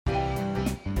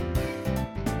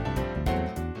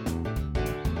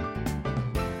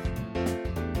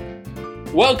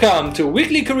Welcome to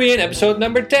Weekly Korean episode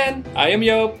number 10. I am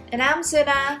Joop. And I'm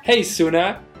Suna. Hey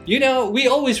Suna. You know, we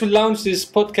always launch this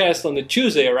podcast on a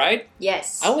Tuesday, right?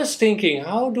 Yes. I was thinking,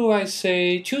 how do I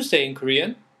say Tuesday in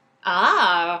Korean?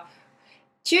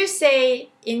 Tuesday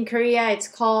in Korea it's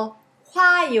called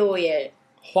화요일.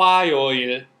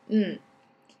 화요일.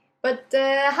 But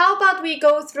how about we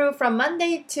go through from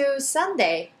Monday to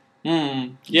Sunday?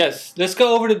 Yes. Let's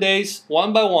go over the days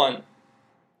one by one.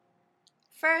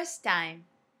 First time.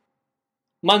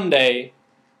 Monday,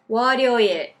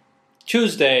 월요일,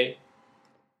 Tuesday,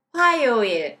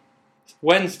 화요일,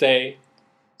 Wednesday,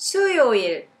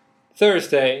 수요일,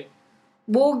 Thursday,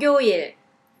 목요일,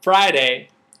 Friday,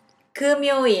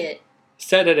 금요일,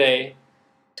 Saturday,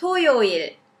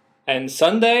 토요일, and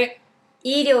Sunday,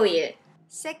 일요일.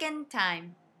 Second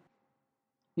time.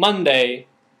 Monday,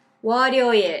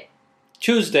 월요일,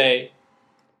 Tuesday,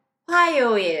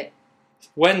 화요일,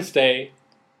 Wednesday,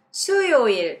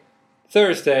 수요일,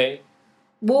 Thursday,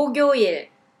 목요일,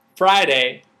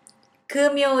 Friday,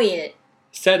 금요일,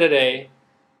 Saturday,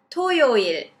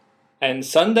 토요일, and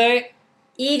Sunday,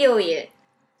 일요일.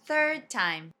 Third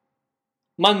time.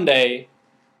 Monday,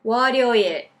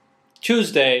 월요일,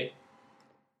 Tuesday,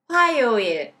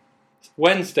 화요일,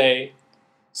 Wednesday,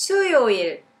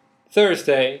 수요일,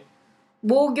 Thursday,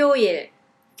 목요일,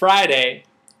 Friday,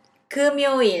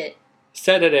 금요일,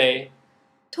 Saturday,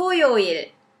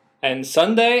 토요일, and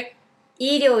Sunday.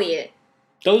 일요일.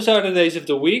 Those are the days of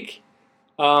the week.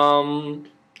 You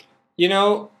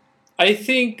know, I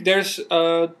think there's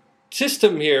a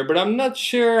system here, but I'm not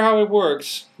sure how it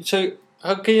works. So,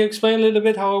 can you explain a little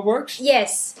bit how it works?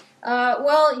 Yes.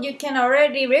 Well, you can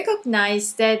already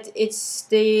recognize that it's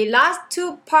the last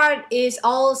two part is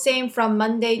all same from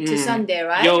Monday to Sunday,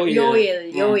 right?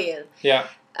 요일. 요일. Yeah.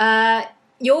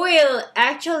 요일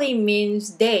actually means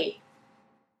day,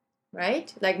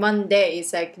 right? Like Monday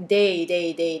is like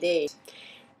day.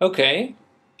 Okay.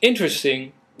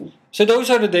 Interesting. So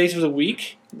those are the days of the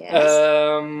week.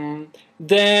 Yes.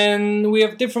 Then we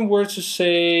have different words to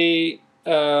say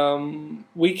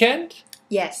weekend.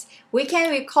 Yes. Weekend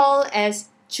we call as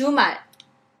주말.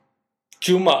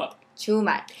 Juma.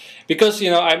 주말. Because,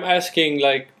 you know, I'm asking,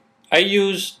 like, I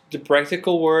use the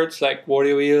practical words like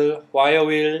월요일,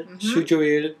 화요일,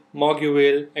 수요일,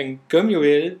 목요일, and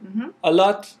금요일 a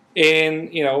lot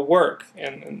in, you know, work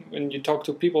and when you talk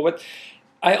to people. But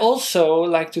I also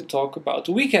like to talk about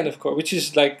the weekend, of course, which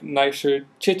is like nicer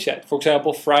chit-chat. For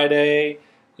example, Friday,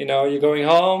 you know, you're going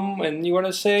home and you want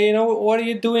to say, you know, what are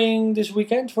you doing this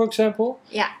weekend, for example?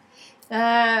 Yeah.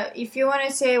 If you want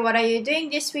to say what are you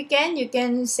doing this weekend, you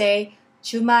can say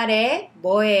주말에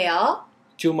뭐해요?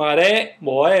 주말에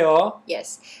뭐해요?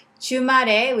 Yes.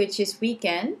 주말에, which is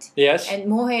weekend. Yes. And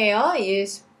뭐해요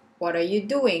is what are you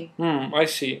doing? I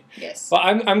see. Yes. Well,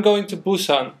 I'm going to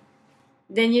Busan.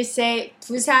 Then you say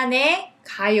부산에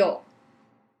가요.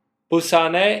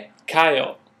 부산에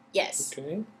가요. Yes.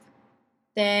 Okay.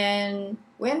 Then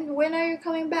when are you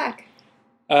coming back?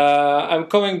 I'm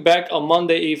coming back on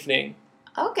Monday evening.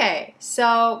 Okay.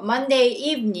 So Monday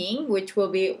evening, which will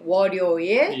be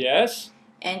월요일. Yes.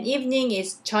 And evening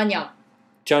is 저녁.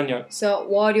 저녁. So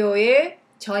월요일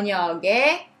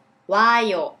저녁에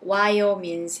와요. 와요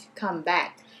means come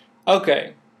back.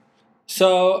 Okay.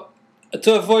 So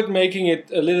to avoid making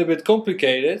it a little bit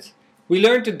complicated, we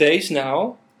learned the days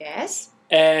now. Yes.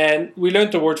 And we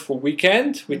learned the word for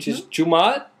weekend, which is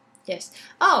주말. Yes.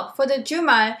 Oh, for the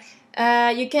주말,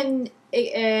 you can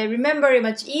remember it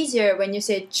much easier when you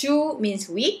say 주 means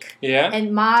week. Yeah.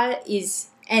 And 말 is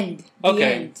end. The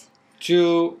Okay. end.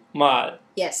 주말.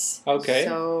 Yes. Okay.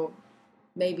 So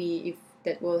maybe if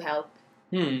that will help.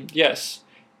 Yes.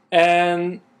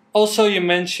 And also you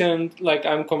mentioned, like,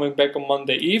 I'm coming back on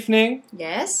Monday evening.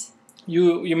 Yes.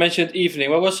 You mentioned evening.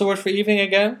 What was the word for evening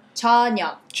again?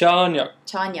 저녁. 저녁.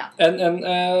 저녁.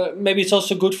 And maybe it's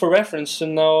also good for reference to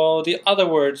know the other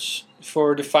words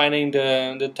for defining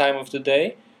the time of the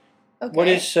day. Okay. What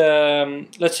is,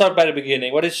 let's start by the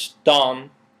beginning. What is dawn?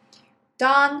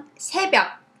 dawn,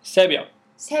 새벽. 새벽.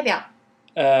 새벽.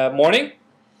 Morning?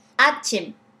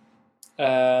 아침.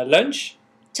 Lunch?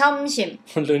 점심.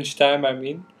 Lunchtime, I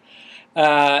mean.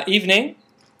 Evening?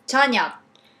 저녁.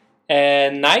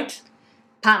 And night?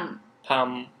 밤.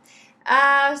 밤.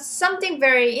 Something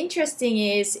very interesting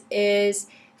is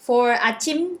for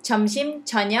아침, 점심,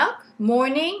 저녁,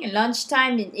 morning,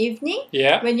 lunchtime, and evening.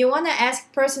 Yeah. When you want to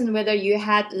ask person whether you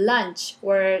had lunch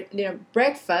or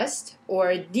breakfast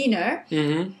or dinner,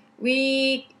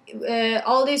 we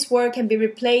all this word can be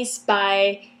replaced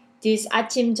by this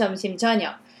아침, 점심,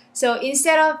 저녁. So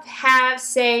instead of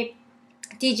say,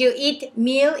 did you eat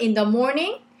meal in the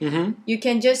morning? you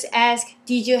can just ask,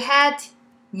 did you had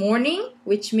morning?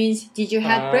 Which means, did you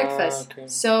had breakfast? Okay.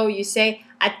 So you say,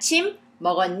 아침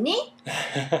먹었니?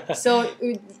 So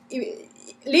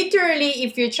literally,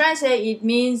 if you translate, it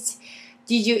means,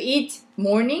 did you eat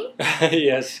morning?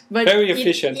 Yes, but very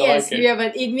efficient. Yes, I like it. yeah,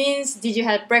 but it means, did you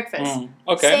have breakfast?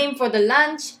 Okay. Same for the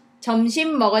lunch.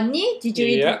 점심 먹었니? Did you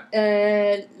eat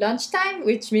lunchtime?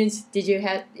 Which means, did you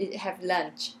have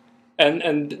lunch?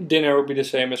 And dinner would be the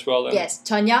same as well then. Yes,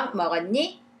 저녁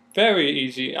먹었니? Very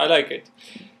easy. I like it.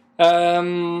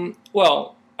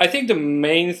 Well, I think the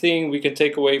main thing we can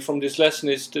take away from this lesson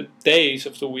is the days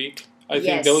of the week. I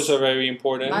think those are very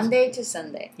important. Monday to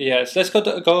Sunday. Yes, let's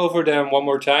go over them one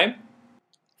more time.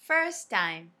 First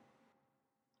time.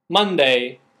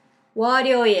 Monday,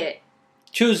 월요일,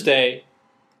 Tuesday,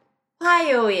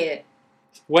 화요일,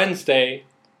 Wednesday,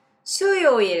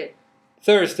 수요일,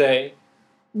 Thursday,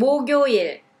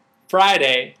 목요일,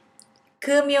 Friday,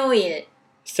 금요일,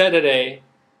 Saturday,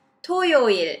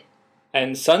 토요일,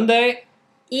 and Sunday.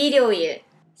 일요일.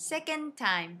 Second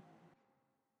time.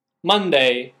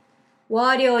 Monday,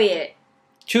 월요일,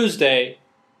 Tuesday,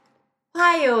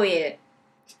 화요일,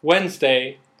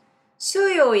 Wednesday,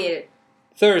 수요일,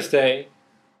 Thursday,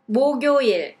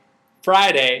 목요일,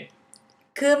 Friday,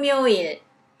 금요일,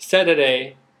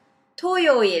 Saturday,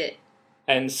 토요일,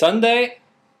 and Sunday.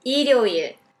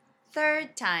 일요일.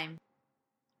 Third time.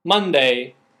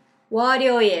 Monday,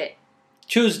 월요일,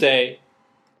 Tuesday,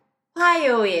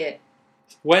 화요일,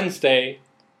 Wednesday,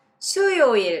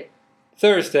 수요일,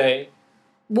 Thursday,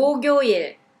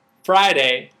 목요일,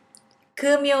 Friday,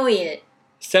 금요일,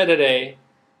 Saturday,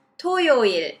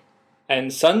 토요일,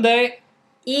 and Sunday.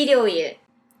 일요일.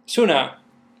 Suna,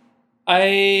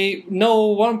 I know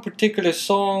one particular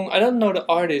song. I don't know the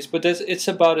artist, but it's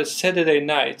about a Saturday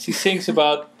night. He sings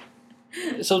about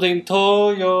something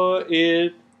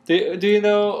토요일. Do you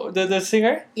know the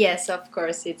singer? Yes, of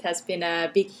course. It has been a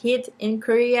big hit in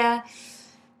Korea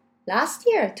last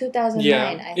year, 2009.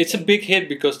 Yeah, it's a big hit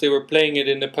because they were playing it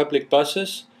in the public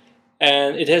buses,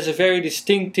 and it has a very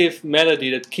distinctive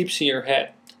melody that keeps in your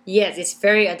head. Yes, it's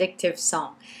very addictive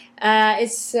song.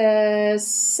 It's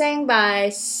sang by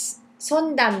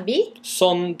손담비.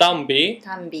 Sondambi.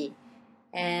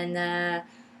 And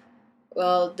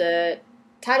well, the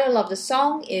title of the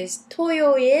song is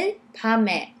토요일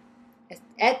밤에,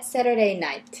 at Saturday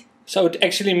night. So it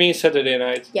actually means Saturday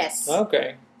night. Yes.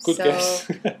 Okay. Good guess.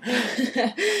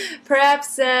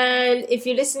 Perhaps if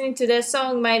you're listening to the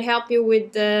song, might help you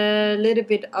with a little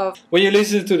bit of. When you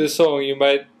listen to the song, you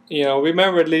might,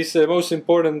 remember at least the most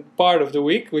important part of the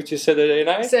week, which is Saturday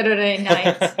night. Saturday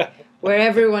night, where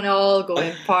everyone all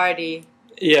going party.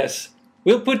 Yes.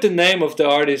 We'll put the name of the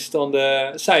artist on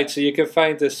the site so you can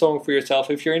find the song for yourself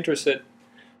if you're interested.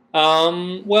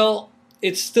 Well,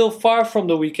 it's still far from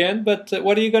the weekend, but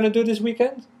what are you going to do this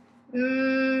weekend?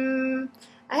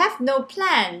 I have no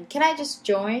plan. Can I just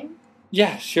join?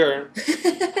 Yeah, sure.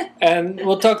 And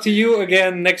we'll talk to you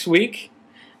again next week.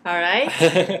 All right.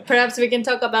 Perhaps we can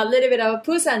talk about a little bit of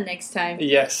Busan next time.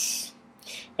 Yes.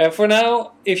 And for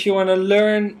now, if you want to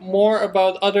learn more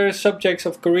about other subjects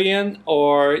of Korean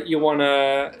or you want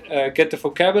to get the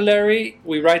vocabulary,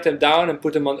 we write them down and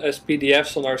put them as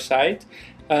PDFs on our site.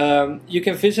 You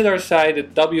can visit our site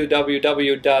at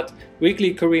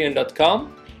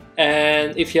www.weeklykorean.com.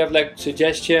 And if you have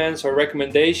suggestions or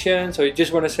recommendations or you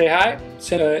just want to say hi,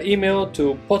 send an email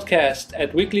to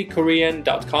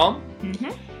podcast@weeklykorean.com.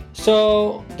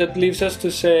 So that leaves us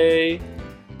to say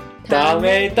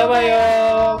다음에 또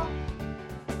봐요.